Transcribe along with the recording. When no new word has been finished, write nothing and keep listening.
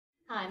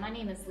Hi, my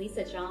name is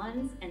Lisa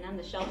Johns, and I'm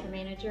the shelter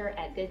manager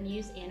at Good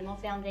News Animal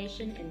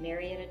Foundation in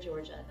Marietta,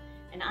 Georgia.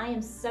 And I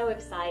am so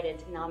excited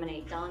to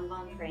nominate Dawn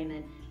Von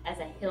Freeman as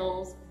a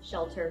Hills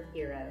Shelter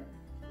Hero.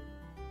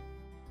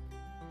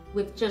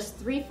 With just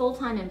 3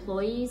 full-time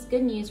employees,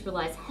 Good News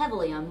relies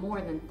heavily on more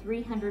than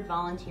 300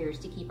 volunteers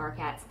to keep our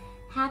cats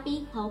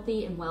happy,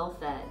 healthy, and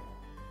well-fed.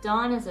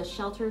 Dawn is a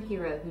shelter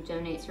hero who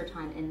donates her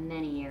time in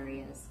many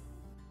areas.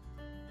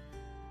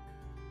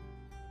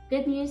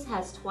 Good News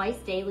has twice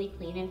daily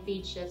clean and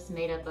feed shifts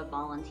made up of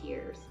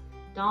volunteers.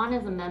 Dawn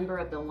is a member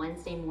of the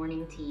Wednesday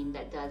morning team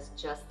that does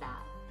just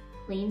that,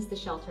 cleans the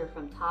shelter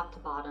from top to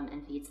bottom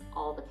and feeds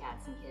all the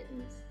cats and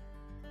kittens.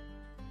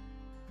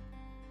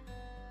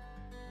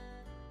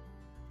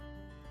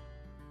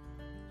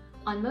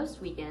 On most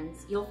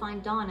weekends, you'll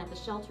find Dawn at the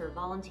shelter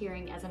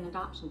volunteering as an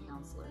adoption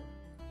counselor.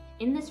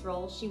 In this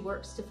role, she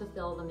works to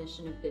fulfill the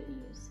mission of Good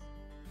News,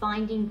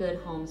 finding good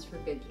homes for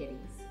good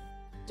kitties.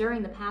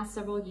 During the past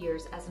several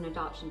years as an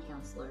adoption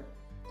counselor,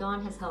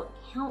 Dawn has helped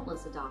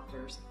countless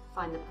adopters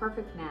find the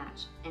perfect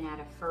match and add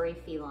a furry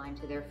feline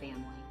to their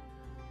family.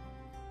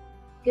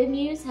 Good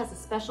News has a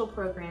special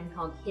program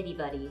called Kitty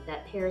Buddy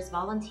that pairs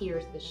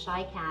volunteers with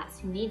shy cats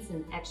who need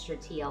some extra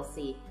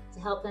TLC to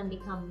help them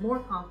become more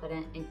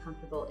confident and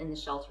comfortable in the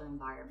shelter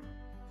environment.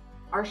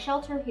 Our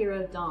shelter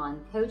hero,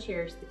 Dawn,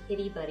 co-chairs the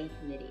Kitty Buddy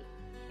Committee.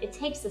 It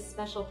takes a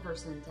special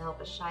person to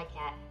help a shy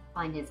cat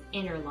find his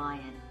inner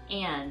lion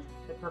and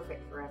the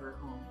perfect forever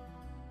home.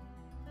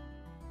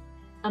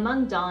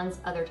 Among Dawn's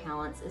other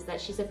talents is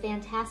that she's a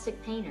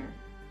fantastic painter.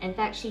 In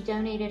fact, she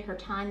donated her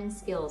time and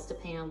skills to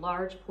paint a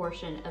large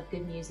portion of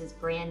Good News'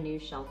 brand new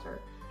shelter,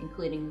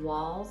 including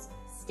walls,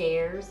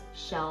 stairs,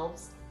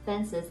 shelves,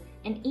 fences,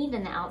 and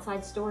even the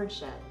outside storage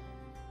shed.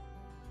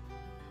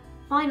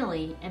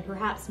 Finally, and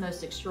perhaps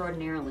most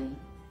extraordinarily,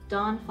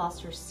 Dawn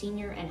fosters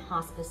senior and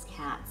hospice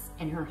cats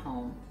in her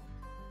home.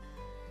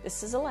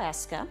 This is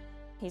Alaska.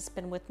 He's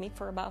been with me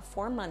for about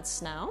 4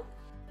 months now.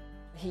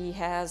 He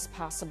has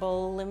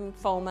possible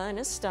lymphoma in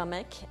his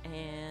stomach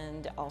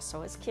and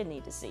also has kidney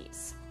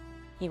disease.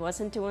 He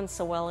wasn't doing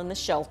so well in the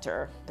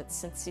shelter, but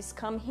since he's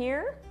come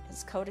here,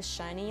 his coat is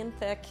shiny and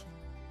thick.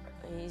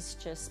 He's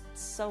just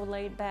so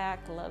laid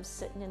back, loves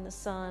sitting in the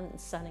sun and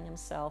sunning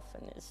himself,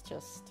 and is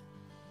just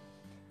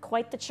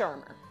quite the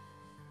charmer.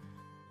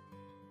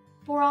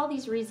 For all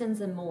these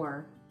reasons and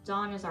more,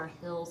 Dawn is our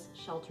Hills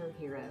Shelter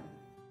hero.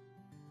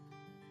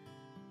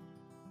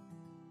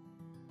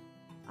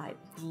 I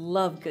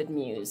love Good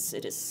News.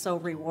 It is so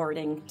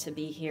rewarding to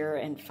be here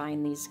and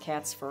find these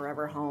cats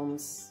forever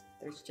homes.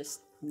 There's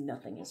just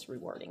nothing as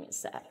rewarding as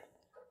that.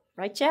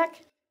 Right,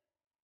 Jack?